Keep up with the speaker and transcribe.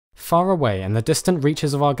Far away in the distant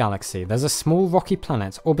reaches of our galaxy, there's a small rocky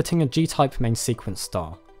planet orbiting a G-type main sequence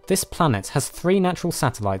star. This planet has 3 natural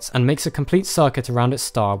satellites and makes a complete circuit around its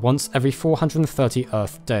star once every 430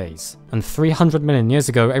 Earth days. And 300 million years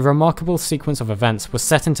ago, a remarkable sequence of events was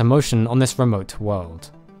set into motion on this remote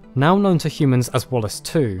world. Now known to humans as Wallace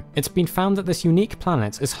 2, it's been found that this unique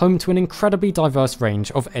planet is home to an incredibly diverse range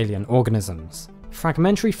of alien organisms.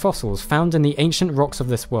 Fragmentary fossils found in the ancient rocks of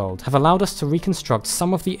this world have allowed us to reconstruct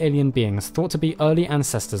some of the alien beings thought to be early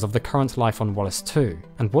ancestors of the current life on Wallace 2,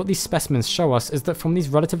 and what these specimens show us is that from these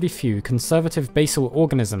relatively few conservative basal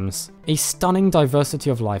organisms, a stunning diversity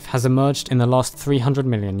of life has emerged in the last 300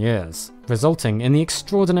 million years, resulting in the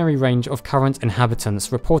extraordinary range of current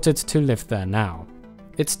inhabitants reported to live there now.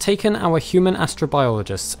 It's taken our human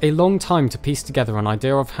astrobiologists a long time to piece together an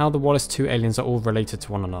idea of how the Wallace 2 aliens are all related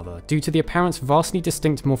to one another, due to the apparent vastly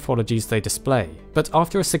distinct morphologies they display. But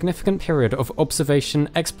after a significant period of observation,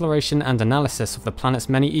 exploration and analysis of the planet's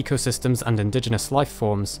many ecosystems and indigenous life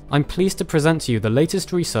forms, I'm pleased to present to you the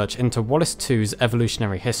latest research into Wallace 2's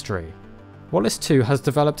evolutionary history. Wallace 2 has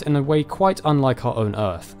developed in a way quite unlike our own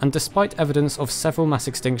Earth, and despite evidence of several mass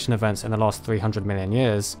extinction events in the last 300 million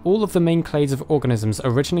years, all of the main clades of organisms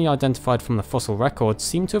originally identified from the fossil record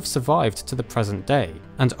seem to have survived to the present day,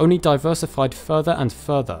 and only diversified further and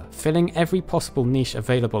further, filling every possible niche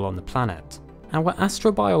available on the planet. Our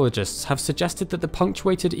astrobiologists have suggested that the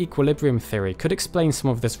punctuated equilibrium theory could explain some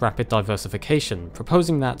of this rapid diversification,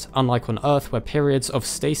 proposing that, unlike on Earth where periods of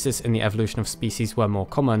stasis in the evolution of species were more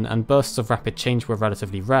common and bursts of rapid change were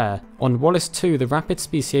relatively rare, on Wallace 2 the rapid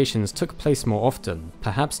speciations took place more often,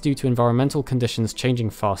 perhaps due to environmental conditions changing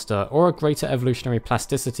faster or a greater evolutionary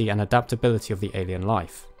plasticity and adaptability of the alien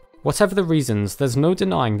life. Whatever the reasons, there's no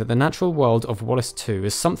denying that the natural world of Wallace 2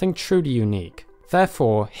 is something truly unique.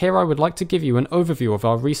 Therefore, here I would like to give you an overview of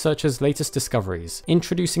our researchers' latest discoveries,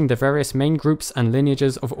 introducing the various main groups and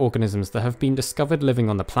lineages of organisms that have been discovered living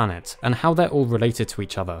on the planet, and how they're all related to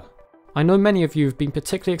each other. I know many of you have been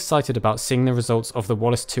particularly excited about seeing the results of the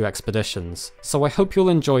Wallace 2 expeditions, so I hope you'll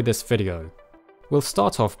enjoy this video. We'll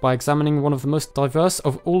start off by examining one of the most diverse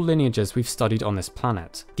of all lineages we've studied on this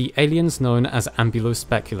planet, the aliens known as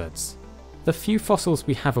Speculative. The few fossils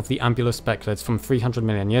we have of the Speculative from 300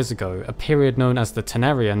 million years ago, a period known as the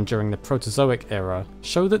Ternarian during the Proterozoic era,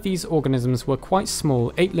 show that these organisms were quite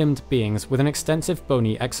small, 8-limbed beings with an extensive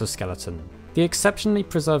bony exoskeleton. The exceptionally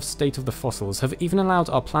preserved state of the fossils have even allowed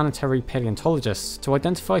our planetary paleontologists to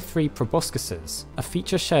identify 3 proboscises, a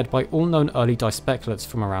feature shared by all known early dispeculates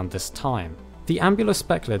from around this time. The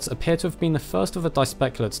Speculates appear to have been the first of the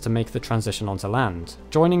dispeculates to make the transition onto land,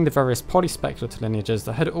 joining the various polyspeculative lineages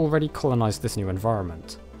that had already colonized this new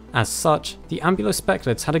environment. As such, the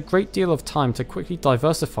Speculates had a great deal of time to quickly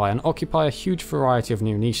diversify and occupy a huge variety of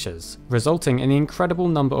new niches, resulting in the incredible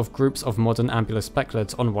number of groups of modern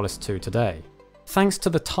Speculates on Wallace 2 today. Thanks to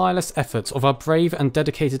the tireless efforts of our brave and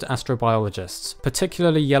dedicated astrobiologists,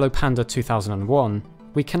 particularly Yellow Panda 2001,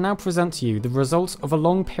 we can now present to you the results of a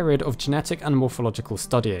long period of genetic and morphological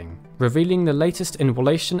studying, revealing the latest in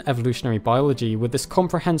Wallacean evolutionary biology with this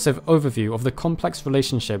comprehensive overview of the complex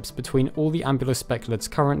relationships between all the Speculates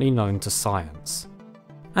currently known to science.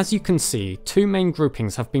 As you can see, 2 main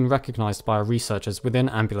groupings have been recognized by our researchers within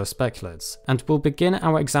Speculates, and we'll begin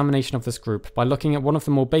our examination of this group by looking at one of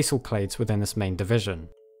the more basal clades within this main division.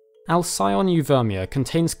 Alcyon Euvermia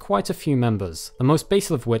contains quite a few members, the most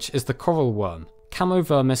basal of which is the coral worm,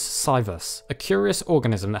 Camovermis civus, a curious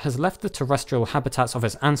organism that has left the terrestrial habitats of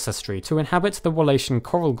its ancestry to inhabit the Wallacean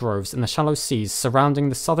coral groves in the shallow seas surrounding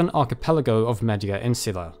the southern archipelago of Media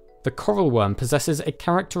Insula. The coral worm possesses a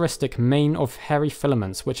characteristic mane of hairy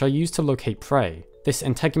filaments which are used to locate prey, this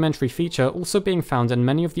integumentary feature also being found in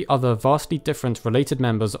many of the other vastly different related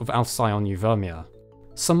members of Alcyon Euvermia.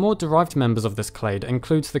 Some more derived members of this clade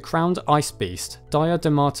include the crowned ice beast,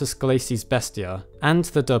 Diadermatus glacis bestia, and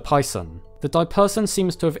the Dirpison. The Diperson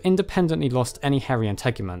seems to have independently lost any hairy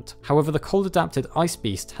integument, however the cold-adapted ice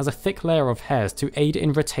beast has a thick layer of hairs to aid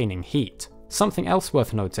in retaining heat. Something else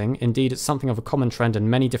worth noting, indeed something of a common trend in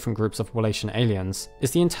many different groups of Wallacean aliens, is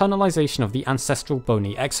the internalization of the ancestral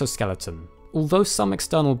bony exoskeleton. Although some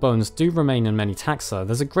external bones do remain in many taxa,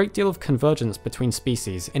 there's a great deal of convergence between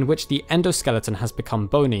species in which the endoskeleton has become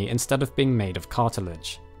bony instead of being made of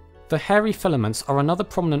cartilage. The hairy filaments are another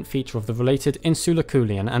prominent feature of the related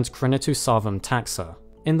Insulaculian and Crinitosarvum taxa.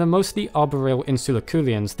 In the mostly arboreal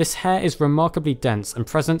Insulaculians, this hair is remarkably dense and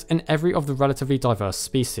present in every of the relatively diverse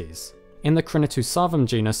species. In the Crinitosarvum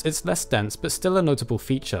genus, it's less dense but still a notable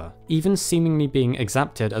feature, even seemingly being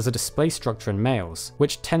exapted as a display structure in males,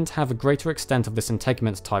 which tend to have a greater extent of this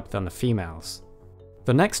integument type than the females.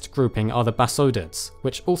 The next grouping are the basodids,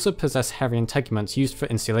 which also possess hairy integuments used for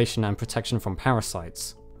insulation and protection from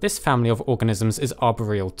parasites. This family of organisms is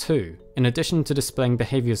arboreal too, in addition to displaying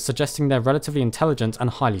behaviours suggesting they're relatively intelligent and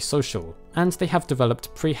highly social, and they have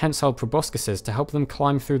developed prehensile proboscises to help them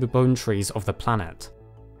climb through the bone trees of the planet.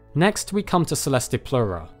 Next we come to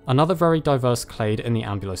Celestipleura, another very diverse clade in the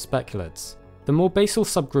Ambulospeculates. The more basal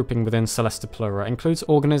subgrouping within Celestipleura includes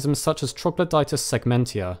organisms such as Troglodytes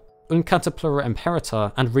segmentia, Uncatapleura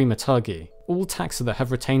imperator, and Rematurgi, all taxa that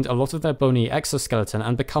have retained a lot of their bony exoskeleton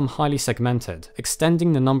and become highly segmented,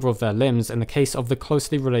 extending the number of their limbs in the case of the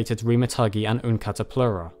closely related Rematurgi and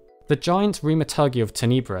Uncatapleura. The giant Rematurgi of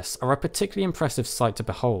Tenebris are a particularly impressive sight to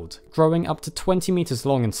behold, growing up to 20 meters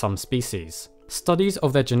long in some species. Studies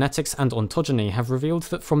of their genetics and ontogeny have revealed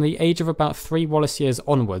that from the age of about 3 Wallace years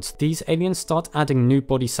onwards, these aliens start adding new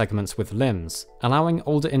body segments with limbs, allowing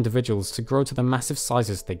older individuals to grow to the massive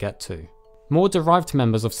sizes they get to. More derived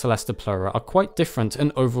members of Celestipleura are quite different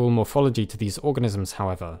in overall morphology to these organisms,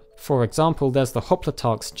 however. For example, there's the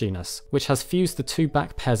Hoplotarx genus, which has fused the 2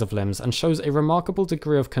 back pairs of limbs and shows a remarkable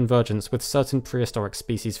degree of convergence with certain prehistoric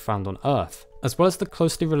species found on Earth, as well as the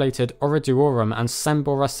closely related Oriduorum and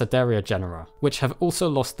Sembora sedaria genera, which have also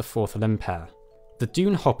lost the 4th limb pair. The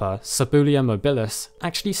dune hopper, Sabulia mobilis,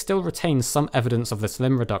 actually still retains some evidence of this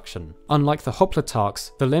limb reduction. Unlike the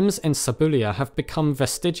Hoplotarx, the limbs in Sabulia have become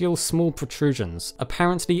vestigial small protrusions,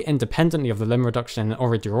 apparently independently of the limb reduction in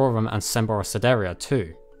Oriduorum and Sembora sedaria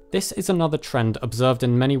too. This is another trend observed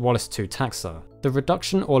in many Wallace II taxa, the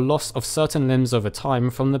reduction or loss of certain limbs over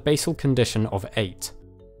time from the basal condition of 8.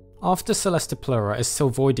 After Celestipleura is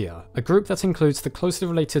Sylvoidea, a group that includes the closely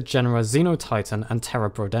related genera Xenotitan and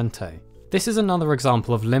Pteroprodente. This is another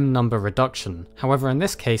example of limb number reduction, however in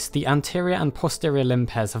this case the anterior and posterior limb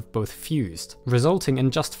pairs have both fused, resulting in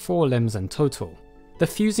just 4 limbs in total. The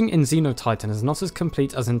fusing in Xenotitan is not as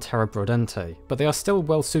complete as in Pteroprodente, but they are still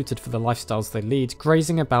well suited for the lifestyles they lead,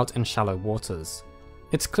 grazing about in shallow waters.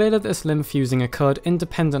 It's clear that this limb fusing occurred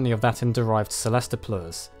independently of that in derived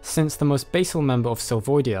Celestipleurs, since the most basal member of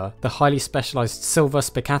Sylvoidea, the highly specialised Silva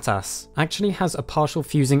spicatas, actually has a partial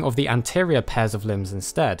fusing of the anterior pairs of limbs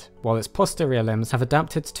instead, while its posterior limbs have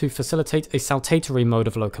adapted to facilitate a saltatory mode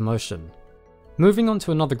of locomotion. Moving on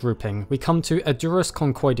to another grouping, we come to Edurus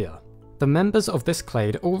conchoidea. The members of this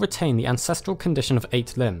clade all retain the ancestral condition of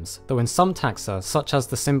 8 limbs, though in some taxa, such as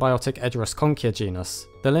the symbiotic Edurusconchia genus,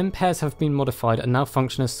 the limb pairs have been modified and now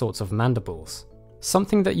function as sorts of mandibles.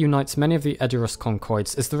 Something that unites many of the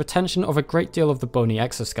Edurusconchoids is the retention of a great deal of the bony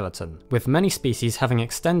exoskeleton, with many species having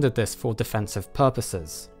extended this for defensive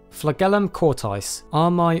purposes. Flagellum cortis,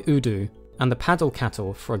 Armai udu, and the paddle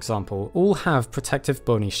cattle, for example, all have protective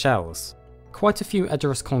bony shells. Quite a few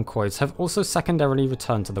Edurusconchoids have also secondarily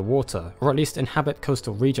returned to the water, or at least inhabit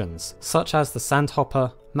coastal regions, such as the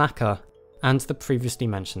sandhopper, maca, and the previously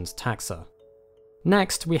mentioned taxa.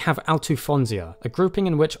 Next, we have Altufonsia, a grouping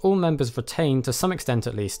in which all members retain, to some extent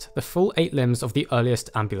at least, the full 8 limbs of the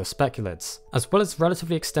earliest Ambulospeculates, as well as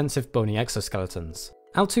relatively extensive bony exoskeletons.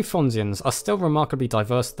 Altufonsians are still remarkably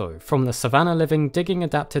diverse though, from the savanna-living,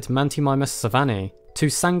 digging-adapted Mantimaemus savannae to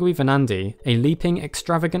Sangui venandi, a leaping,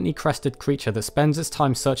 extravagantly crested creature that spends its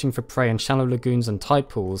time searching for prey in shallow lagoons and tide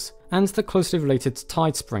pools, and the closely related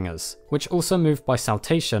tide springers, which also move by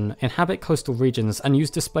saltation, inhabit coastal regions and use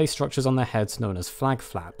display structures on their heads known as flag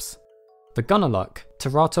flaps. The Gunnarluck,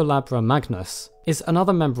 Teratolabra magnus, is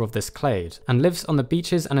another member of this clade, and lives on the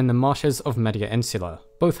beaches and in the marshes of Media Insula,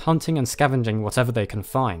 both hunting and scavenging whatever they can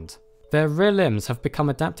find. Their rear limbs have become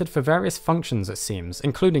adapted for various functions it seems,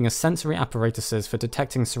 including as sensory apparatuses for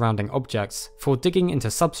detecting surrounding objects, for digging into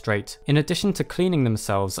substrate, in addition to cleaning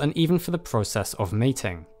themselves and even for the process of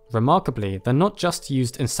mating. Remarkably, they're not just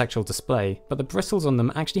used in sexual display, but the bristles on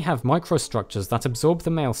them actually have microstructures that absorb the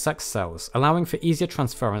male sex cells, allowing for easier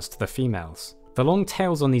transference to the females. The long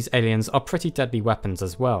tails on these aliens are pretty deadly weapons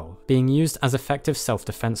as well, being used as effective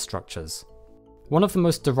self-defense structures. One of the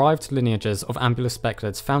most derived lineages of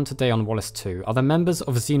Ambulospeculates found today on Wallace II are the members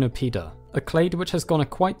of Xenopeda, a clade which has gone a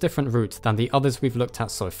quite different route than the others we've looked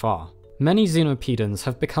at so far. Many Xenopedans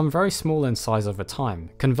have become very small in size over time,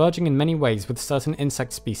 converging in many ways with certain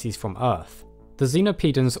insect species from Earth. The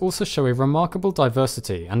Xenopedans also show a remarkable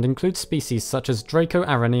diversity and include species such as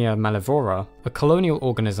Dracoaranea malivora, a colonial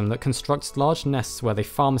organism that constructs large nests where they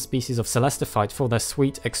farm species of celestifite for their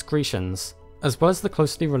sweet excretions, as well as the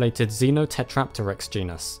closely related Xenotetrapteryx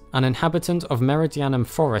genus, an inhabitant of Meridianum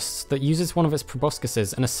forests that uses one of its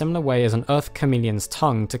proboscises in a similar way as an earth chameleon's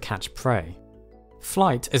tongue to catch prey.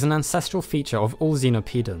 Flight is an ancestral feature of all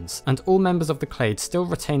Xenopedans, and all members of the clade still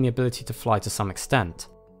retain the ability to fly to some extent.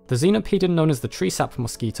 The xenopedon known as the tree sap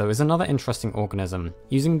mosquito is another interesting organism,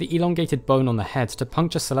 using the elongated bone on the head to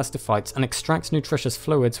puncture celestophytes and extract nutritious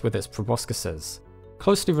fluids with its proboscises.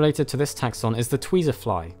 Closely related to this taxon is the tweezer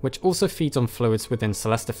fly, which also feeds on fluids within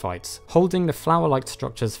celestophytes, holding the flower-like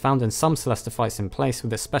structures found in some celestophytes in place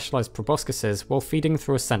with its specialized proboscises while feeding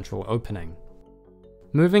through a central opening.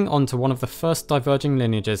 Moving on to one of the first diverging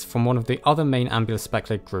lineages from one of the other main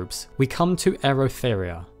ambulospeclid groups, we come to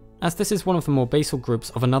Aerotheria. As this is one of the more basal groups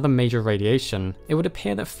of another major radiation, it would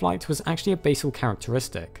appear that flight was actually a basal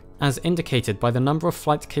characteristic, as indicated by the number of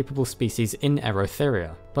flight-capable species in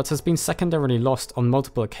Aerotheria, but has been secondarily lost on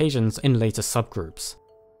multiple occasions in later subgroups.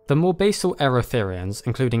 The more basal Aerotherians,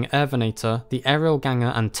 including Airvenator, the aerial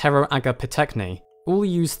ganger and Pteroagapithecne, all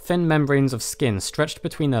use thin membranes of skin stretched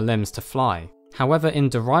between their limbs to fly. However, in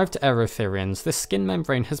derived Aerotherians, this skin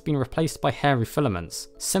membrane has been replaced by hairy filaments,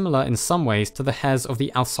 similar in some ways to the hairs of the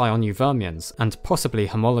Alcyon euvermians, and possibly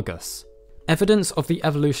homologous. Evidence of the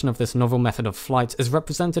evolution of this novel method of flight is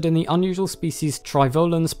represented in the unusual species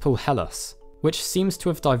Trivolans pulchellus, which seems to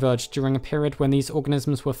have diverged during a period when these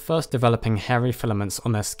organisms were first developing hairy filaments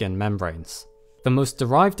on their skin membranes. The most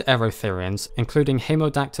derived Aerotherians, including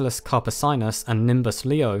Haemodactylus carpocynus and Nimbus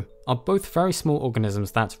leo, are both very small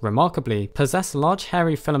organisms that, remarkably, possess large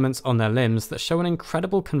hairy filaments on their limbs that show an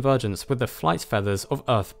incredible convergence with the flight feathers of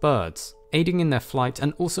Earth birds, aiding in their flight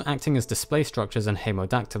and also acting as display structures in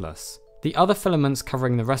Haemodactylus. The other filaments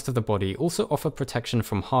covering the rest of the body also offer protection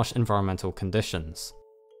from harsh environmental conditions.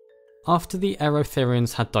 After the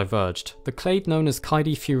Aerotherians had diverged, the clade known as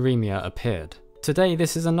Caedophuremia appeared. Today,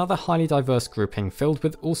 this is another highly diverse grouping filled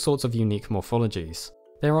with all sorts of unique morphologies.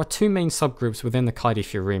 There are two main subgroups within the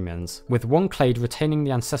Caedophuremians, with one clade retaining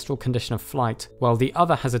the ancestral condition of flight, while the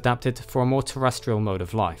other has adapted for a more terrestrial mode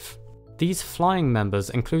of life. These flying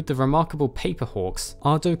members include the remarkable paperhawks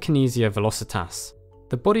Ardokinesia velocitas.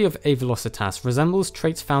 The body of A. velocitas resembles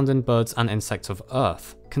traits found in birds and insects of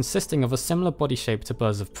Earth, consisting of a similar body shape to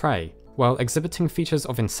birds of prey, while exhibiting features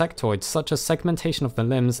of insectoids such as segmentation of the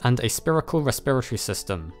limbs and a spiracle respiratory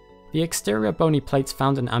system. The exterior bony plates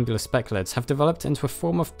found in ambulospeclids have developed into a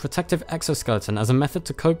form of protective exoskeleton as a method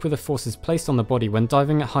to cope with the forces placed on the body when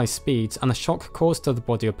diving at high speeds and the shock caused to the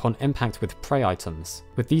body upon impact with prey items,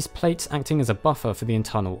 with these plates acting as a buffer for the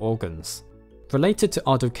internal organs. Related to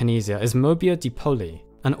Ardokinesia is Mobia dipoli,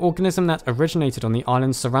 an organism that originated on the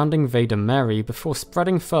islands surrounding Veda Mare before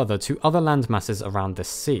spreading further to other landmasses around this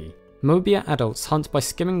sea. Mobia adults hunt by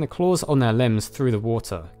skimming the claws on their limbs through the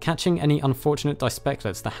water, catching any unfortunate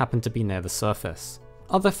dispeclids that happen to be near the surface.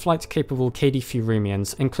 Other flight-capable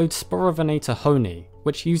Caedophuremians include Sporovenator honi,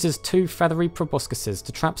 which uses two feathery proboscises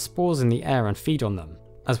to trap spores in the air and feed on them,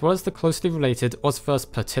 as well as the closely related Osverse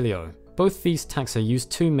pertilio. Both these taxa use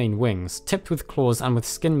two main wings, tipped with claws and with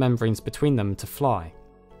skin membranes between them to fly.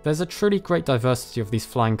 There's a truly great diversity of these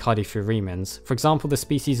flying Caedophuremians, for example the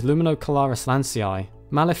species Luminocalaris lancei,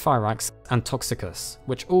 Malifirax, and Toxicus,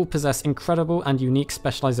 which all possess incredible and unique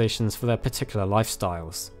specializations for their particular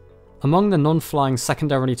lifestyles. Among the non-flying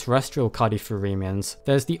secondarily terrestrial Caedophuremians,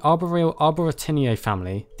 there's the arboreal Arboretinae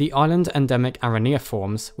family, the island endemic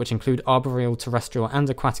Araneoforms, which include arboreal terrestrial and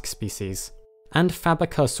aquatic species, and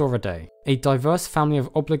Fabacursoridae, a diverse family of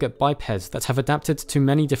obligate bipeds that have adapted to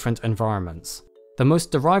many different environments. The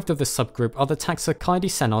most derived of this subgroup are the taxa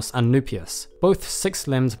Caedocenos and Nupius, both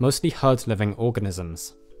six-limbed, mostly herd-living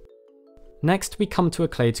organisms. Next, we come to a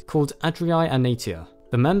clade called Adriaanatia,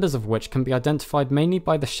 the members of which can be identified mainly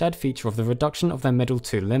by the shed feature of the reduction of their middle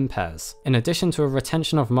two limb pairs, in addition to a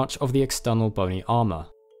retention of much of the external bony armour.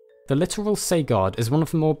 The littoral sagard is one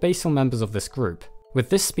of the more basal members of this group, with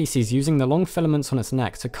this species using the long filaments on its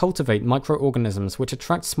neck to cultivate microorganisms which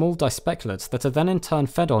attract small dispeclids that are then in turn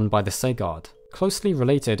fed on by the sagard. Closely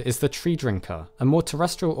related is the tree drinker, a more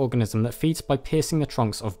terrestrial organism that feeds by piercing the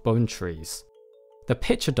trunks of bone trees. The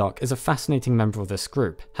pitcher duck is a fascinating member of this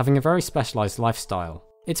group, having a very specialized lifestyle.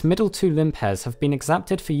 Its middle two limb pairs have been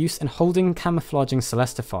exapted for use in holding and camouflaging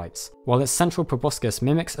celestophytes, while its central proboscis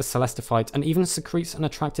mimics a celestophyte and even secretes an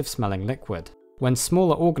attractive smelling liquid. When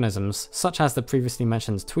smaller organisms, such as the previously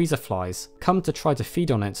mentioned tweezer flies, come to try to feed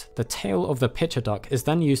on it, the tail of the pitcher duck is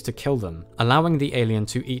then used to kill them, allowing the alien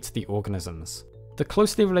to eat the organisms. The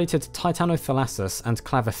closely related Titanothalassus and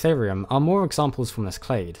Clavatherium are more examples from this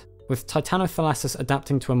clade, with Titanothalassus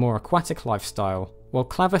adapting to a more aquatic lifestyle, while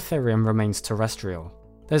Clavatherium remains terrestrial.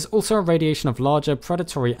 There's also a radiation of larger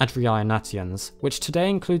predatory Adriaanatians, which today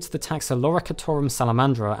includes the taxa Loricatorum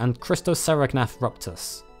salamandra and Christoceragnath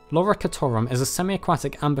ruptus. Loricatorum is a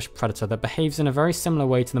semi-aquatic ambush predator that behaves in a very similar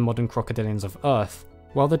way to the modern crocodilians of Earth,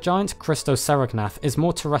 while the giant Christoceragnath is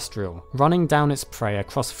more terrestrial, running down its prey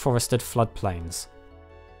across forested floodplains.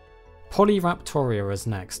 Polyraptoria is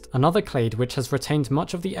next, another clade which has retained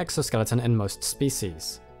much of the exoskeleton in most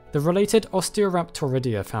species. The related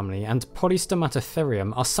Osteoraptoridia family and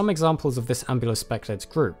Polystomatotherium are some examples of this ambulospecklid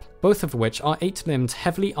group, both of which are 8-limbed,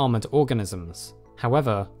 heavily armoured organisms.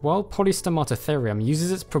 However, while Polystomatotherium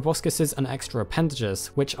uses its proboscises and extra appendages,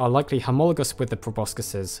 which are likely homologous with the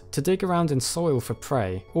proboscises, to dig around in soil for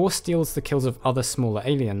prey, or steals the kills of other smaller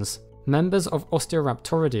aliens, members of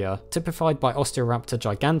Osteoraptoridia, typified by Osteoraptor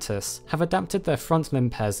gigantis, have adapted their front limb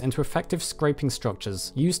pairs into effective scraping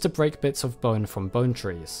structures used to break bits of bone from bone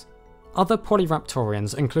trees. Other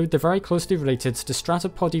Polyraptorians include the very closely related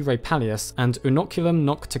Stratopodiraepalius and Unoculum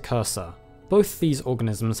nocticursa. Both these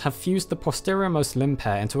organisms have fused the posteriormost limb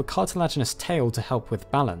pair into a cartilaginous tail to help with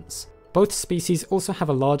balance. Both species also have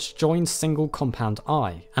a large joined single compound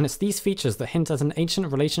eye, and it's these features that hint at an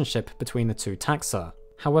ancient relationship between the two taxa.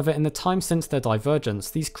 However, in the time since their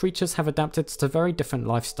divergence, these creatures have adapted to very different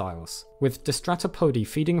lifestyles, with Distratopodi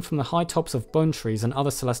feeding from the high tops of bone trees and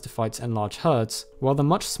other celestophytes in large herds, while the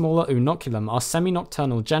much smaller Unoculum are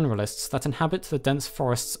semi-nocturnal generalists that inhabit the dense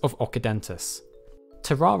forests of Occidentis.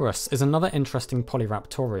 Pterarus is another interesting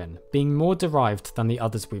Polyraptorian, being more derived than the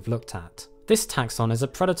others we've looked at. This taxon is a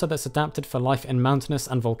predator that's adapted for life in mountainous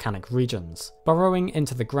and volcanic regions, burrowing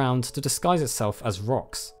into the ground to disguise itself as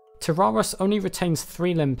rocks. Pterarus only retains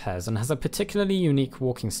 3 limb pairs and has a particularly unique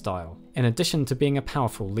walking style, in addition to being a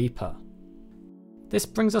powerful leaper. This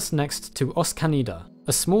brings us next to Oscanida,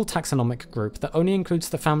 a small taxonomic group that only includes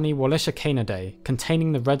the family Wallacicanidae,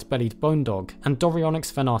 containing the red-bellied bone dog, and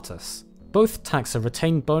Dorionyx venatus. Both taxa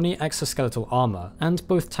retain bony exoskeletal armour, and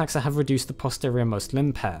both taxa have reduced the posteriormost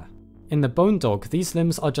limb pair. In the bone dog, these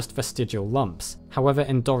limbs are just vestigial lumps, however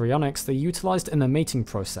in Dorionyx they're utilised in the mating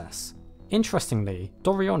process. Interestingly,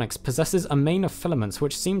 Dorionyx possesses a mane of filaments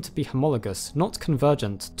which seem to be homologous, not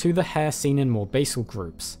convergent, to the hair seen in more basal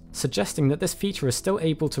groups, suggesting that this feature is still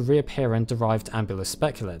able to reappear in derived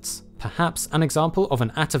ambulospeckulids, perhaps an example of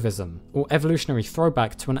an atavism, or evolutionary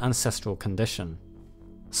throwback to an ancestral condition.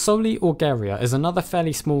 Soli Augeria is another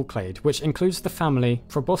fairly small clade which includes the family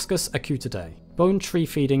Proboscis acutidae, bone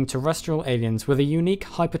tree-feeding terrestrial aliens with a unique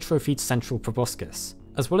hypertrophied central proboscis,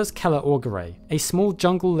 as well as Keller Augerae, a small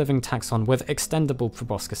jungle-living taxon with extendable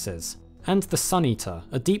proboscises, and the Sun-Eater,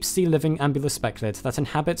 a deep-sea living ambulospecklid that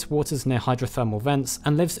inhabits waters near hydrothermal vents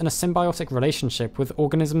and lives in a symbiotic relationship with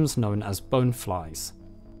organisms known as bone flies.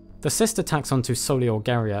 The sister taxon to Soli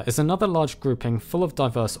Augeria is another large grouping full of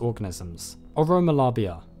diverse organisms,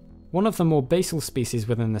 Oromalabia. One of the more basal species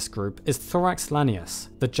within this group is Thorax lanius,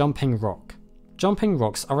 the jumping rock. Jumping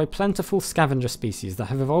rocks are a plentiful scavenger species that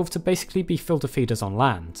have evolved to basically be filter feeders on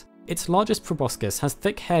land. Its largest proboscis has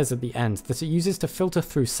thick hairs at the end that it uses to filter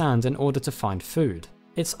through sand in order to find food.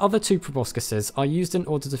 Its other 2 proboscises are used in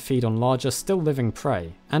order to feed on larger, still living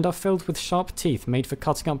prey, and are filled with sharp teeth made for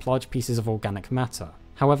cutting up large pieces of organic matter.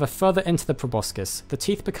 However, further into the proboscis, the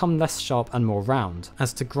teeth become less sharp and more round,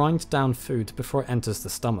 as to grind down food before it enters the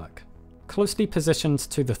stomach. Closely positioned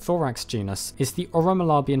to the thorax genus is the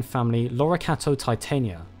Oromalabian family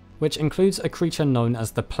Loricatotitania, which includes a creature known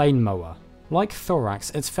as the plain mower. Like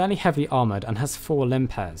thorax, it's fairly heavily armoured and has 4 limb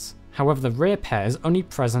pairs. However, the rear pair is only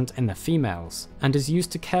present in the females, and is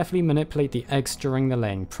used to carefully manipulate the eggs during the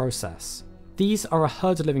laying process. These are a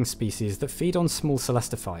herd-living species that feed on small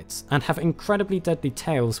celestophytes, and have incredibly deadly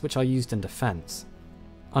tails which are used in defense.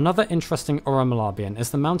 Another interesting Oromalabian is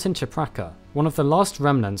the mountain chipraka, one of the last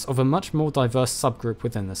remnants of a much more diverse subgroup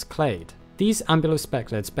within this clade. These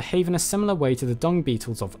ambulospeckulids behave in a similar way to the dung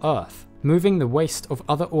beetles of Earth, moving the waste of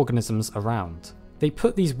other organisms around. They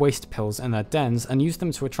put these waste pills in their dens and use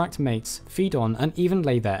them to attract mates, feed on, and even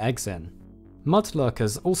lay their eggs in. Mud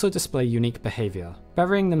lurkers also display unique behaviour,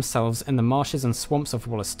 burying themselves in the marshes and swamps of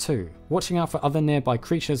Wallace 2, watching out for other nearby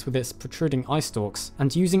creatures with its protruding eye stalks,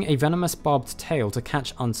 and using a venomous barbed tail to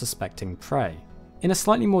catch unsuspecting prey. In a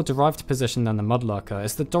slightly more derived position than the mudlurker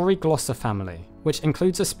is the Doryglossa family, which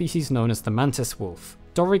includes a species known as the mantis wolf,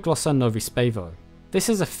 Doryglossa novispavo. This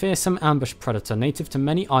is a fearsome ambush predator native to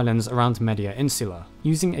many islands around Media Insula,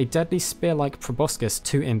 using a deadly spear-like proboscis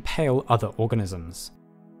to impale other organisms.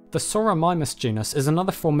 The Sauromimus genus is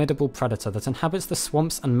another formidable predator that inhabits the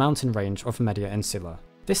swamps and mountain range of Media Insula.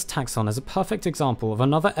 This taxon is a perfect example of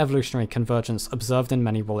another evolutionary convergence observed in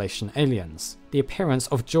many Wallacian aliens, the appearance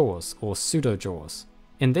of jaws, or pseudojaws.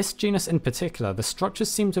 In this genus in particular, the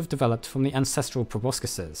structures seem to have developed from the ancestral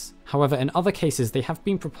proboscises. However, in other cases they have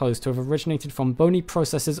been proposed to have originated from bony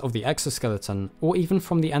processes of the exoskeleton, or even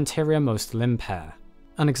from the anterior-most limb pair.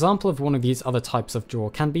 An example of one of these other types of jaw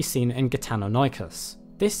can be seen in Gitanonicus.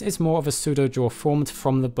 This is more of a pseudojaw formed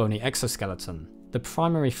from the bony exoskeleton. the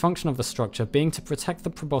primary function of the structure being to protect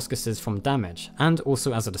the proboscises from damage, and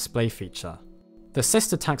also as a display feature. The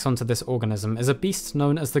sister taxon to this organism is a beast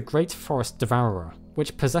known as the Great Forest Devourer,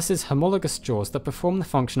 which possesses homologous jaws that perform the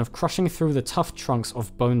function of crushing through the tough trunks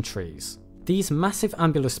of bone trees. These massive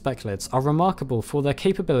ambulospeculates are remarkable for their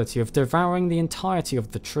capability of devouring the entirety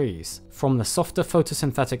of the trees, from the softer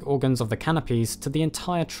photosynthetic organs of the canopies to the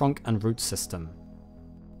entire trunk and root system.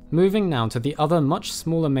 Moving now to the other much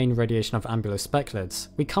smaller main radiation of ambulospeculates,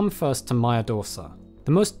 we come first to Myodorsa.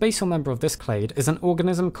 The most basal member of this clade is an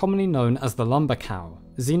organism commonly known as the lumber cow,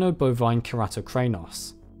 Xenobovine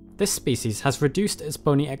keratocranos. This species has reduced its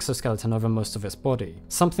bony exoskeleton over most of its body,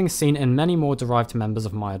 something seen in many more derived members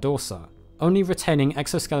of Myodorsa, only retaining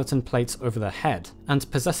exoskeleton plates over their head, and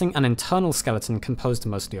possessing an internal skeleton composed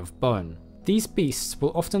mostly of bone. These beasts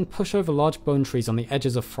will often push over large bone trees on the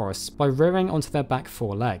edges of forests by rearing onto their back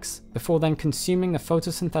four legs, before then consuming the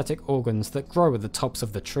photosynthetic organs that grow at the tops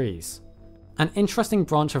of the trees. An interesting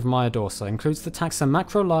branch of Myodorsa includes the taxa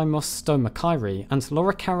Macrolymos stomachairi and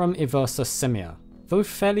Loricarum eversa simia. Though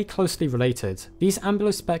fairly closely related, these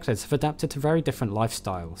ambulospeculates have adapted to very different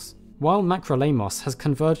lifestyles. While Macrolymos has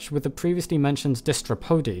converged with the previously mentioned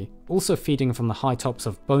Dystropodi, also feeding from the high tops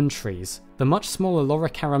of bone trees, the much smaller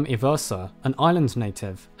Loricarum eversa, an island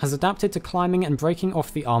native, has adapted to climbing and breaking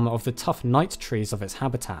off the armor of the tough night trees of its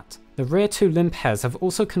habitat. The rear two limb pairs have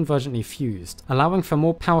also convergently fused, allowing for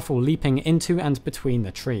more powerful leaping into and between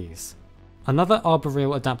the trees. Another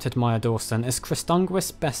arboreal adapted Myodorsan is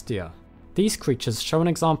Cristunguis bestia. These creatures show an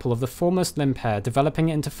example of the foremost limb pair developing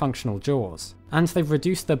into functional jaws, and they've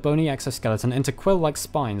reduced their bony exoskeleton into quill-like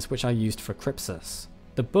spines which are used for crypsis.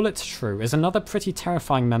 The bullet shrew is another pretty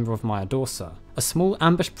terrifying member of Myodorsa, a small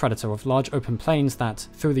ambush predator of large open plains that,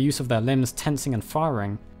 through the use of their limbs tensing and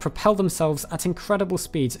firing, propel themselves at incredible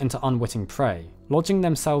speeds into unwitting prey, lodging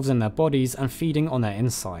themselves in their bodies and feeding on their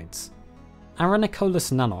insides.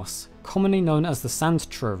 Aranicolus nanos, commonly known as the sand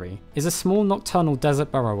truri, is a small nocturnal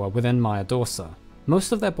desert burrower within Myodorsa.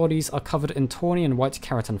 Most of their bodies are covered in tawny and white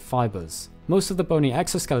keratin fibers. Most of the bony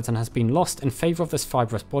exoskeleton has been lost in favour of this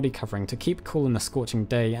fibrous body covering to keep cool in the scorching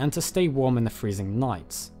day and to stay warm in the freezing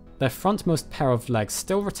nights. Their frontmost pair of legs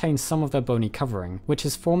still retains some of their bony covering, which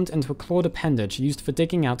is formed into a clawed appendage used for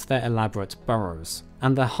digging out their elaborate burrows,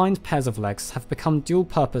 and their hind pairs of legs have become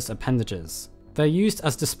dual-purpose appendages. They're used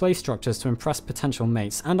as display structures to impress potential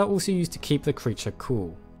mates and are also used to keep the creature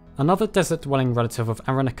cool. Another desert-dwelling relative of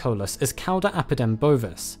Aranicolus is Cauda apidem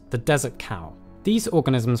bovis, the desert cow. These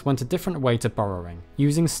organisms went a different way to burrowing,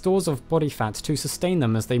 using stores of body fat to sustain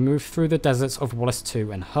them as they move through the deserts of Wallace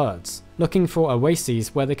II in herds, looking for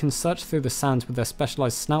oases where they can search through the sand with their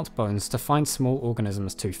specialized snout bones to find small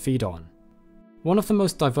organisms to feed on. One of the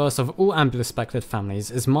most diverse of all ambulospeculated families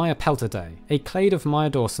is Myopeltidae, a clade of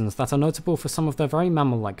Myodorsans that are notable for some of their very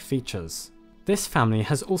mammal-like features. This family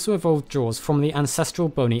has also evolved jaws from the ancestral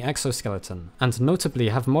bony exoskeleton, and notably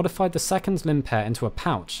have modified the second limb pair into a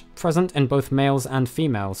pouch, present in both males and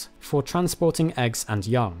females, for transporting eggs and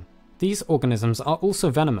young. These organisms are also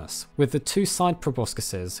venomous, with the two side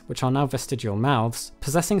proboscises, which are now vestigial mouths,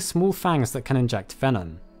 possessing small fangs that can inject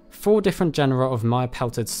venom. 4 different genera of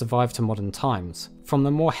myopeltids survive to modern times, from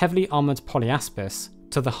the more heavily armoured Polyaspis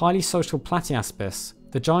to the highly social Platyaspis,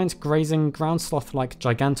 the giant grazing ground sloth-like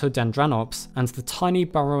Gigantodendronops, and the tiny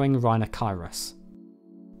burrowing Rhinochirus.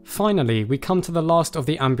 Finally, we come to the last of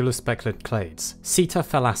the ambulospeculated clades, Ceta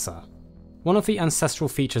thalassa. One of the ancestral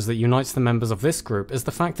features that unites the members of this group is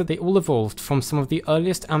the fact that they all evolved from some of the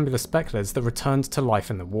earliest ambulospeculates that returned to life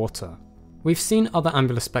in the water. We've seen other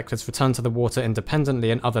ambulospeculates return to the water independently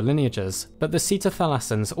in other lineages, but the Ceta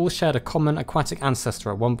thalassans all shared a common aquatic ancestor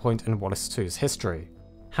at one point in Wallace II's history.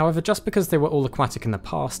 However, just because they were all aquatic in the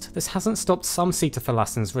past, this hasn't stopped some Ceta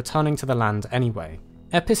thalassans returning to the land anyway.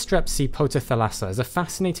 Epistrepsi potithallassa is a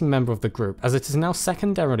fascinating member of the group as it is now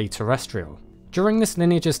secondarily terrestrial. During this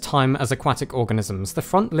lineage's time as aquatic organisms, the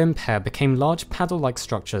front limb pair became large paddle-like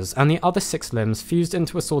structures and the other 6 limbs fused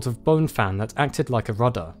into a sort of bone fan that acted like a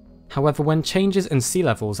rudder. However, when changes in sea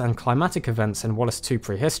levels and climatic events in Wallace II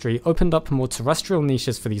prehistory opened up more terrestrial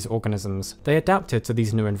niches for these organisms, they adapted to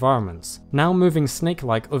these new environments, now moving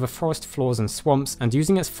snake-like over forest floors and swamps and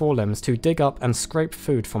using its forelimbs to dig up and scrape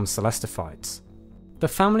food from celestophytes. The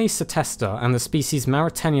family Cetesta and the species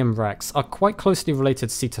Maritenium rex are quite closely related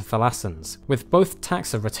Ceta thalassans, with both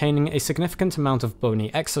taxa retaining a significant amount of bony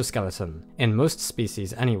exoskeleton, in most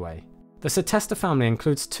species anyway. The Cetesta family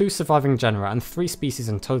includes 2 surviving genera and 3 species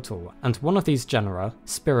in total, and one of these genera,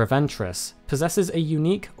 Spiroventris, possesses a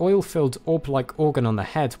unique oil-filled orb-like organ on the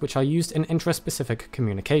head which are used in intraspecific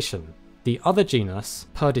communication. The other genus,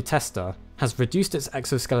 Perditesta, has reduced its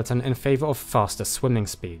exoskeleton in favour of faster swimming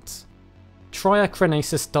speeds.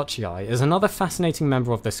 Triacrinasis duchii is another fascinating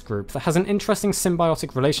member of this group that has an interesting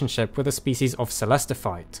symbiotic relationship with a species of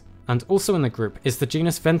Celestophyte, and also in the group is the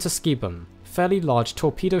genus Ventuscibum, fairly large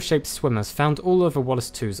torpedo-shaped swimmers found all over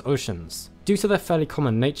Wallace II's oceans. Due to their fairly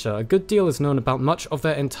common nature, a good deal is known about much of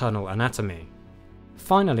their internal anatomy.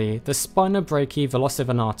 Finally, the Spinobrachii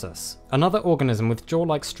velocivenatus, another organism with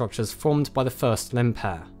jaw-like structures formed by the first limb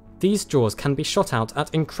pair. These jaws can be shot out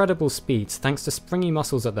at incredible speeds thanks to springy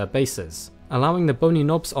muscles at their bases, allowing the bony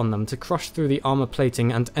knobs on them to crush through the armor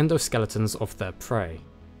plating and endoskeletons of their prey.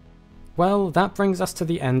 Well, that brings us to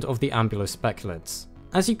the end of the ambulospeculates.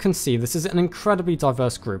 As you can see, this is an incredibly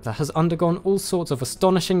diverse group that has undergone all sorts of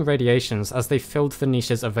astonishing radiations as they filled the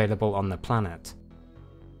niches available on the planet.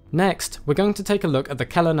 Next, we're going to take a look at the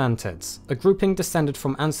Chelognanthids, a grouping descended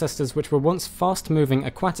from ancestors which were once fast-moving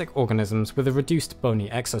aquatic organisms with a reduced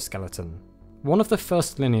bony exoskeleton. One of the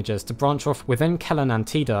first lineages to branch off within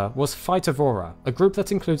Chelognanthida was Phytovora, a group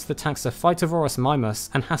that includes the taxa Phytovorus mimus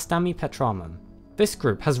and Hastamipetramum. This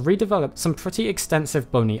group has redeveloped some pretty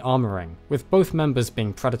extensive bony armoring, with both members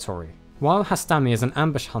being predatory. While Hastami is an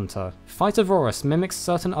ambush hunter, Phytovorus mimics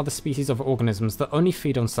certain other species of organisms that only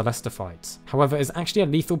feed on Celestophytes, however is actually a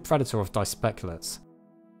lethal predator of dispeculates.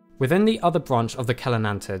 Within the other branch of the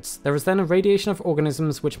Chelognanthids, there is then a radiation of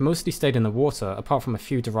organisms which mostly stayed in the water apart from a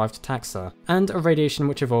few derived taxa, and a radiation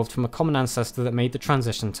which evolved from a common ancestor that made the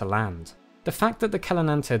transition to land. The fact that the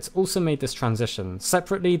Chelognanthids also made this transition,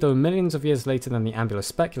 separately though millions of years later than the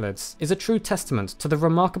ambulospeculates, is a true testament to the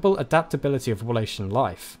remarkable adaptability of Wallacean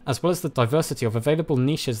life, as well as the diversity of available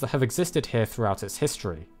niches that have existed here throughout its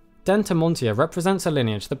history. Dentamontia represents a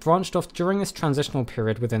lineage that branched off during this transitional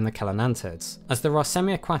period within the Chelognanthids, as there are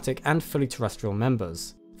semi-aquatic and fully terrestrial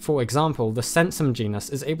members. For example, the Sensum genus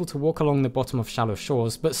is able to walk along the bottom of shallow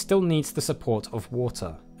shores but still needs the support of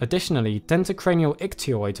water. Additionally, dentocranial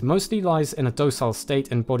ichtyoid mostly lies in a docile state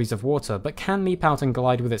in bodies of water but can leap out and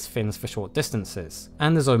glide with its fins for short distances.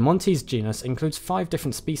 And the Zoomontes genus includes 5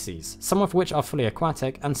 different species, some of which are fully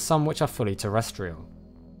aquatic and some which are fully terrestrial.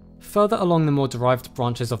 Further along the more derived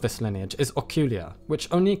branches of this lineage is Oculia, which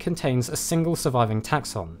only contains a single surviving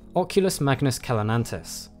taxon, Oculus magnus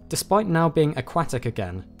chelognanthus. Despite now being aquatic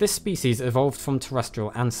again, this species evolved from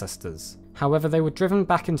terrestrial ancestors. However, they were driven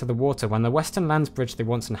back into the water when the western land bridge they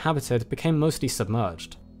once inhabited became mostly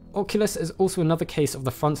submerged. Oculus is also another case of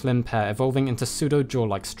the front limb pair evolving into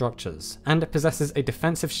pseudo-jaw-like structures, and it possesses a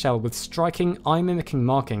defensive shell with striking, eye-mimicking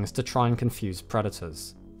markings to try and confuse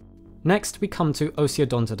predators. Next we come to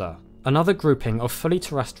Oseodontida, another grouping of fully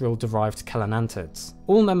terrestrial derived Chelognanthids.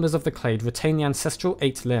 All members of the clade retain the ancestral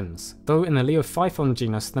 8 limbs, though in the Leophyphon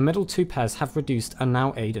genus the middle 2 pairs have reduced and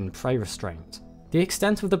now aid in prey restraint. The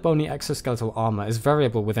extent of the bony exoskeletal armour is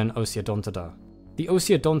variable within Oseodontida. The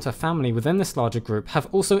Oseodonta family within this larger group have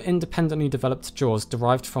also independently developed jaws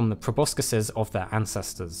derived from the proboscises of their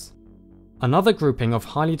ancestors. Another grouping of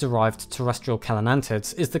highly derived terrestrial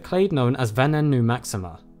Chelognanthids is the clade known as Venenu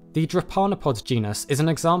maxima. The Drepanopod genus is an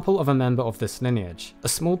example of a member of this lineage, a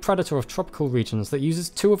small predator of tropical regions that uses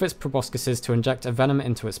 2 of its proboscises to inject a venom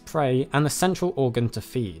into its prey and the central organ to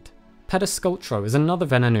feed. Pediscultro is another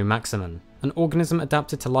Venenu maximum, an organism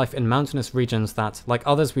adapted to life in mountainous regions that, like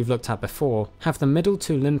others we've looked at before, have the middle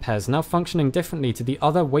 2 limb pairs now functioning differently to the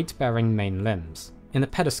other weight-bearing main limbs. In the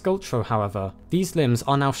Pediscultro, however, these limbs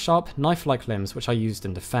are now sharp, knife-like limbs which are used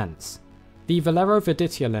in defense. The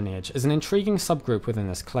Valeroviditia lineage is an intriguing subgroup within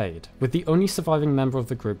this clade, with the only surviving member of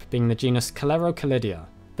the group being the genus Calerochilidia.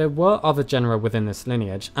 There were other genera within this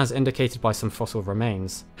lineage, as indicated by some fossil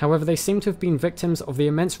remains, however they seem to have been victims of the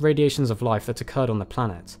immense radiations of life that occurred on the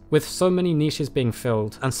planet. With so many niches being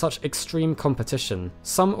filled, and such extreme competition,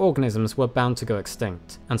 some organisms were bound to go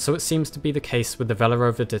extinct, and so it seems to be the case with the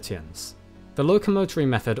Valeroviditians. The locomotory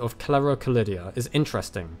method of Calerochilidia is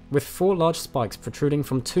interesting, with 4 large spikes protruding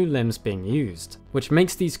from 2 limbs being used, which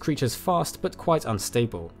makes these creatures fast but quite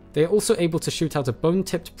unstable. They are also able to shoot out a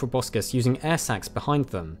bone-tipped proboscis using air sacs behind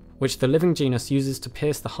them, which the living genus uses to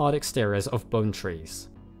pierce the hard exteriors of bone trees.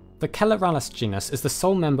 The Cheleralis genus is the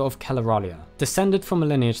sole member of Cheleralia, descended from a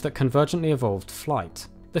lineage that convergently evolved flight.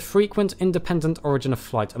 The frequent independent origin of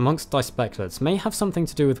flight amongst dispeculates may have something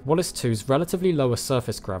to do with Wallace II's relatively lower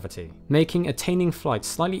surface gravity, making attaining flight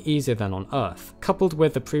slightly easier than on Earth, coupled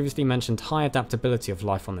with the previously mentioned high adaptability of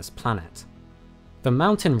life on this planet. The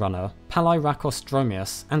mountain runner, Palyrhacos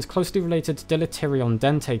dromius, and closely related Dilaterion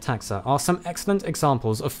dente taxa are some excellent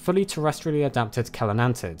examples of fully terrestrially adapted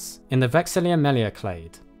Chelognanthids, in the Vexillia melia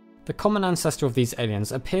clade. The common ancestor of these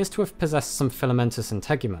aliens appears to have possessed some filamentous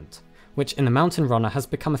integument, which in the mountain runner has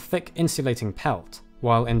become a thick insulating pelt.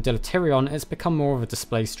 while in Dilaterion it's become more of a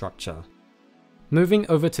display structure. Moving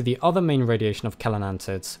over to the other main radiation of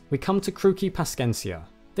chelanantids, we come to Crucipascentia.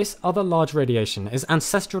 This other large radiation is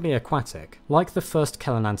ancestrally aquatic, like the first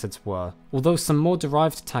chelanantids were, although some more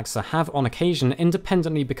derived taxa have on occasion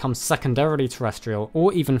independently become secondarily terrestrial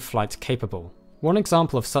or even flight capable. One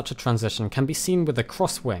example of such a transition can be seen with the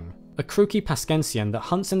crosswing, a Crucipascensian that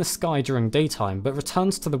hunts in the sky during daytime but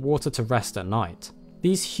returns to the water to rest at night.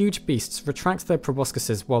 These huge beasts retract their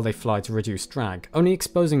proboscises while they fly to reduce drag, only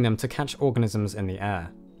exposing them to catch organisms in the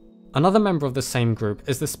air. Another member of the same group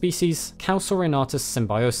is the species Calcaurinatus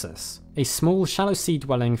symbiosis, a small, shallow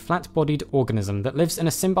sea-dwelling, flat-bodied organism that lives in a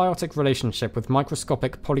symbiotic relationship with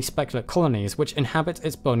microscopic polyspeculate colonies which inhabit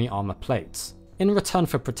its bony armor plates. In return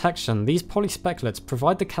for protection, these polyspeculates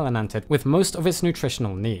provide the chelanantid with most of its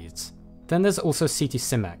nutritional needs. Then there's also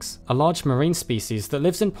Ceticimex, a large marine species that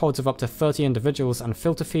lives in pods of up to 30 individuals and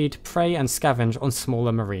filter feed, prey and scavenge on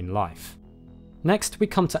smaller marine life. Next we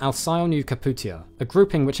come to Alcyoneocaputia, a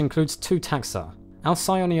grouping which includes two taxa,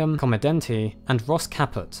 Alcyonium comedenti and Ross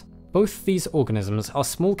caput. Both these organisms are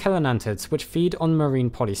small chelanantids which feed on marine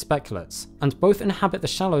polyspeculates, and both inhabit the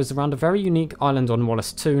shallows around a very unique island on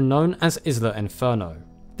Wallace 2 known as Isla Inferno.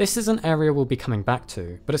 This is an area we'll be coming back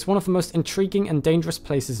to, but it's one of the most intriguing and dangerous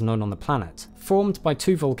places known on the planet, formed by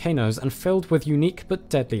two volcanoes and filled with unique but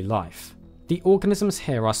deadly life. The organisms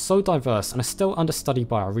here are so diverse and are still under study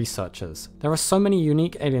by our researchers. There are so many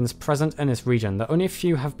unique aliens present in this region that only a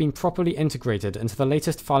few have been properly integrated into the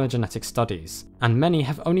latest phylogenetic studies, and many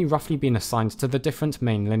have only roughly been assigned to the different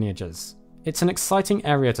main lineages. It's an exciting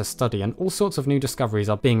area to study, and all sorts of new discoveries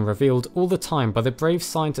are being revealed all the time by the brave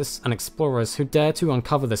scientists and explorers who dare to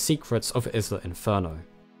uncover the secrets of Isla Inferno.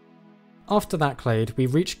 After that clade, we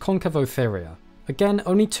reach Concavotheria. Again,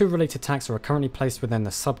 only two related taxa are currently placed within the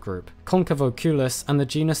subgroup, Concavoculus and the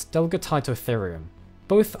genus Delgatitotherium.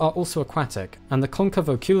 Both are also aquatic, and the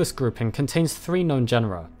Concavoculus grouping contains three known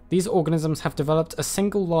genera. These organisms have developed a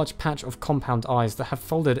single large patch of compound eyes that have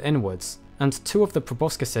folded inwards, and two of the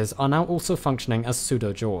proboscises are now also functioning as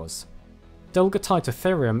pseudojaws.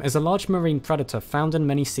 Delgatitotherium is a large marine predator found in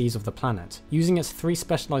many seas of the planet, using its three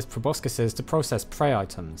specialized proboscises to process prey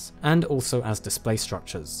items, and also as display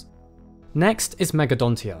structures. Next is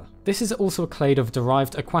Megadontia. This is also a clade of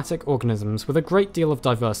derived aquatic organisms with a great deal of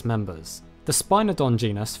diverse members. The Spinodon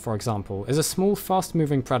genus, for example, is a small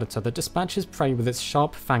fast-moving predator that dispatches prey with its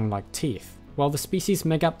sharp fang-like teeth, while the species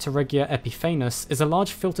Megapterygia epiphanes is a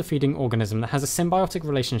large filter-feeding organism that has a symbiotic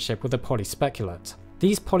relationship with a polyspeculate.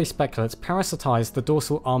 These polyspeculates parasitize the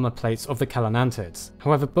dorsal armor plates of the chelanantids.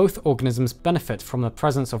 However, both organisms benefit from the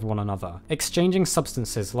presence of one another, exchanging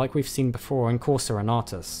substances like we've seen before in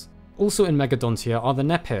Corsorinatus. Also in Megadontia are the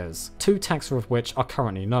Nepirs, two taxa of which are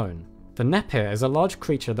currently known. The Nepir is a large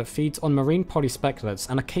creature that feeds on marine polyspeculates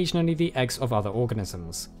and occasionally the eggs of other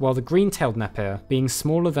organisms, while the green-tailed Nepir, being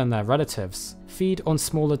smaller than their relatives, feed on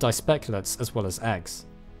smaller dispeculates as well as eggs.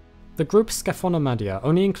 The group Scaphonomadia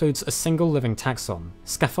only includes a single living taxon,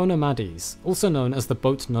 Scaphonomades, also known as the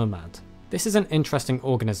boat nomad. This is an interesting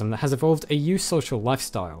organism that has evolved a eusocial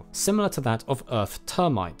lifestyle, similar to that of Earth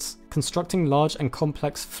termites, constructing large and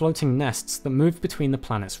complex floating nests that move between the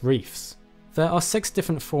planet's reefs. There are 6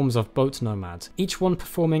 different forms of boat nomad, each one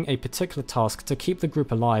performing a particular task to keep the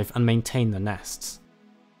group alive and maintain the nests.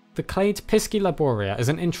 The clade Piscilaboria is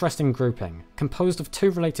an interesting grouping, composed of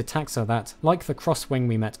 2 related taxa that, like the crosswing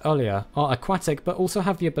we met earlier, are aquatic but also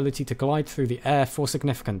have the ability to glide through the air for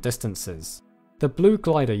significant distances. The blue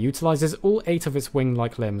glider utilizes all 8 of its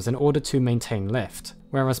wing-like limbs in order to maintain lift,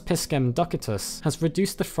 whereas Piscem ductus has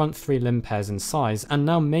reduced the front 3 limb pairs in size and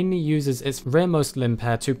now mainly uses its rearmost limb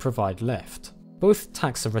pair to provide lift. Both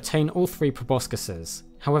taxa retain all 3 proboscises.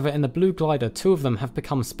 However, in the blue glider, 2 of them have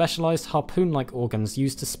become specialized harpoon-like organs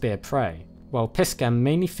used to spear prey, while Piscem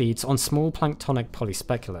mainly feeds on small planktonic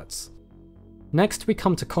polyspeculates. Next we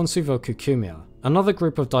come to Consuvocucumia, another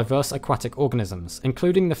group of diverse aquatic organisms,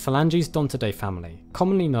 including the Phalanges Dontidae family,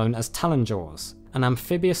 commonly known as talonjaws, an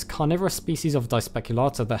amphibious carnivorous species of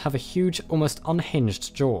Dispeculata that have a huge, almost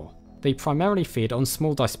unhinged jaw. They primarily feed on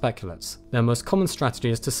small dispeculates. Their most common strategy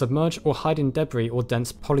is to submerge or hide in debris or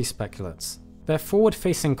dense polyspeculates. Their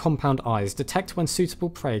forward-facing compound eyes detect when suitable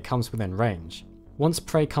prey comes within range. Once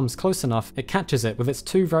prey comes close enough, it catches it with its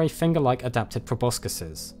 2 very finger-like adapted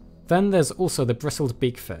proboscises. Then there's also the bristled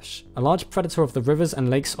beakfish, a large predator of the rivers and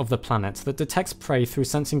lakes of the planet that detects prey through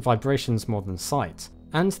sensing vibrations more than sight,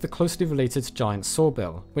 and the closely related giant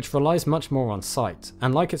sawbill, which relies much more on sight,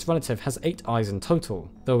 and like its relative has 8 eyes in total,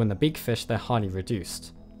 though in the beakfish they're highly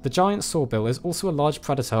reduced. The giant sawbill is also a large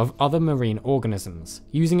predator of other marine organisms,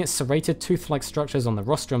 using its serrated tooth-like structures on the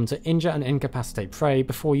rostrum to injure and incapacitate prey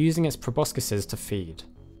before using its proboscises to feed.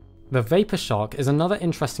 The vapor shark is another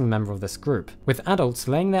interesting member of this group, with adults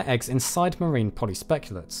laying their eggs inside marine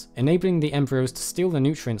polyspeculates, enabling the embryos to steal the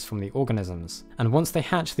nutrients from the organisms, and once they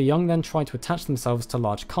hatch, the young then try to attach themselves to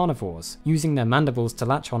large carnivores, using their mandibles to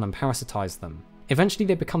latch on and parasitize them. Eventually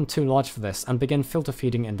they become too large for this and begin filter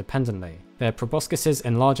feeding independently, their proboscises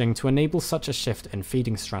enlarging to enable such a shift in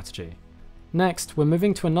feeding strategy. Next, we're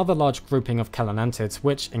moving to another large grouping of chelanantids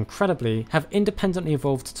which, incredibly, have independently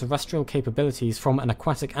evolved terrestrial capabilities from an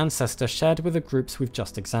aquatic ancestor shared with the groups we've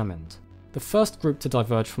just examined. The first group to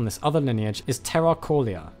diverge from this other lineage is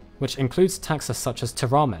Terrarchorlia, which includes taxa such as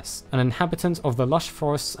Terramis, an inhabitant of the lush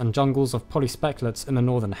forests and jungles of polyspeculates in the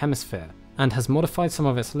northern hemisphere, and has modified some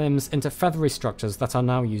of its limbs into feathery structures that are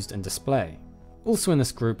now used in display. Also in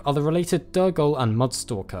this group are the related Durgol and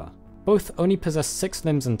Mudstalker. Both only possess 6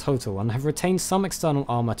 limbs in total and have retained some external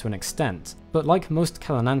armor to an extent, but like most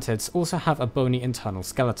chelanantids also have a bony internal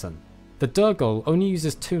skeleton. The Durgol only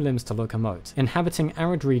uses 2 limbs to locomote, inhabiting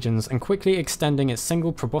arid regions and quickly extending its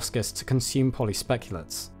single proboscis to consume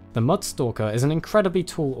polyspeculates. The Mudstalker is an incredibly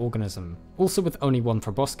tall organism, also with only 1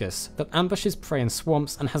 proboscis, that ambushes prey in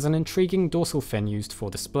swamps and has an intriguing dorsal fin used for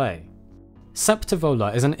display.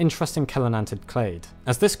 Septivola is an interesting chelanantid clade,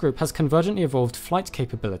 as this group has convergently evolved flight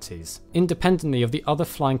capabilities, independently of the other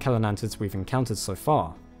flying chelanantids we've encountered so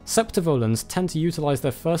far. Septivolans tend to utilize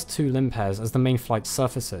their first 2 limb pairs as the main flight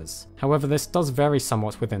surfaces, however this does vary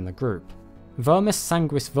somewhat within the group. Vermis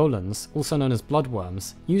sanguis volans, also known as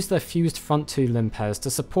bloodworms, use their fused front 2 limb pairs to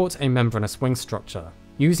support a membranous wing structure,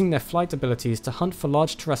 using their flight abilities to hunt for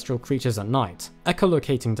large terrestrial creatures at night,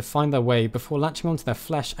 echolocating to find their way before latching onto their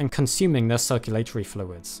flesh and consuming their circulatory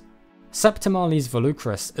fluids. Septimales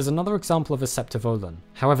volucris is another example of a septivolan,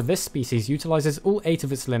 however this species utilizes all 8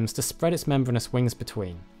 of its limbs to spread its membranous wings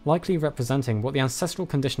between, likely representing what the ancestral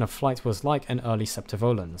condition of flight was like in early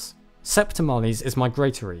septivolans. Septimales is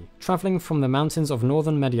migratory, travelling from the mountains of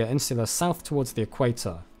northern Media Insula south towards the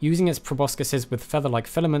equator, using its proboscises with feather-like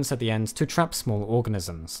filaments at the end to trap small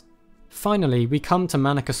organisms. Finally, we come to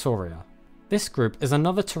Manicosauria. This group is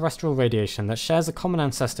another terrestrial radiation that shares a common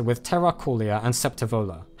ancestor with Terrarchorlia and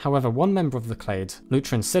Septivola. However, one member of the clade,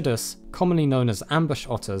 Lutrincidus, commonly known as ambush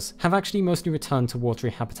otters, have actually mostly returned to watery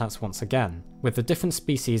habitats once again, with the different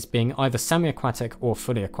species being either semi-aquatic or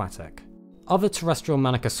fully aquatic. Other terrestrial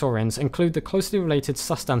Manicosaurians include the closely related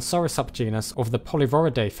Sustansaurus subgenus of the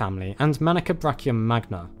Polyroridae family and Manicobrachium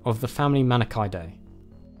magna of the family Manicidae.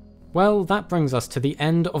 Well, that brings us to the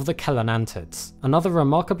end of the chelanantids, another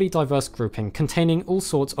remarkably diverse grouping containing all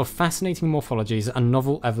sorts of fascinating morphologies and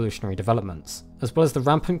novel evolutionary developments, as well as the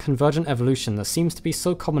rampant convergent evolution that seems to be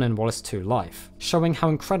so common in Wallace 2 life, showing how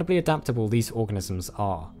incredibly adaptable these organisms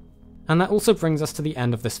are. And that also brings us to the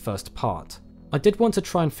end of this first part. I did want to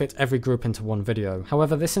try and fit every group into one video,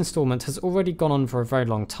 however this installment has already gone on for a very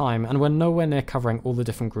long time and we're nowhere near covering all the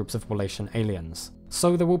different groups of Wallacian aliens,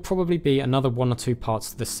 so there will probably be another 1 or 2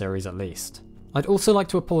 parts to this series at least. I'd also like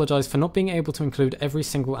to apologise for not being able to include every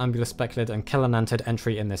single ambulospeclid and chelanantid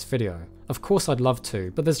entry in this video. Of course I'd love to,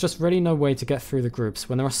 but there's just really no way to get through the groups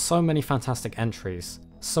when there are so many fantastic entries,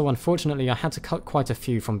 so unfortunately I had to cut quite a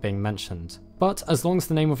few from being mentioned. But as long as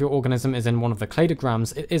the name of your organism is in one of the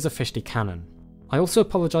cladograms, it is officially canon. I also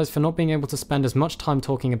apologise for not being able to spend as much time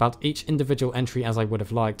talking about each individual entry as I would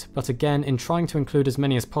have liked, but again, in trying to include as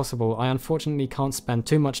many as possible, I unfortunately can't spend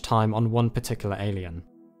too much time on one particular alien.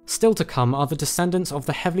 Still to come are the descendants of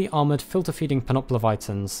the heavily armoured filter-feeding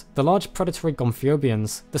Panoplovitans, the large predatory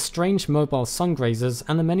Gomphiobians, the strange mobile sungrazers,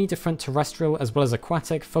 and the many different terrestrial as well as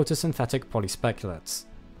aquatic photosynthetic polyspeculates.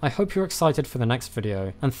 I hope you're excited for the next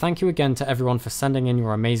video, and thank you again to everyone for sending in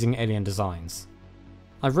your amazing alien designs.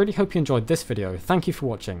 I really hope you enjoyed this video, thank you for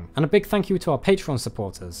watching, and a big thank you to our Patreon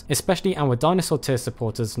supporters, especially our Dinosaur Tier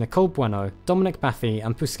supporters Nicole Bueno, Dominic Bathy,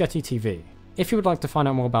 and Puschetti TV. If you would like to find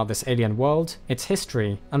out more about this alien world, its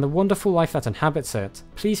history, and the wonderful life that inhabits it,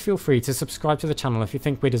 please feel free to subscribe to the channel if you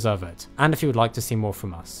think we deserve it, and if you would like to see more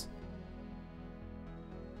from us.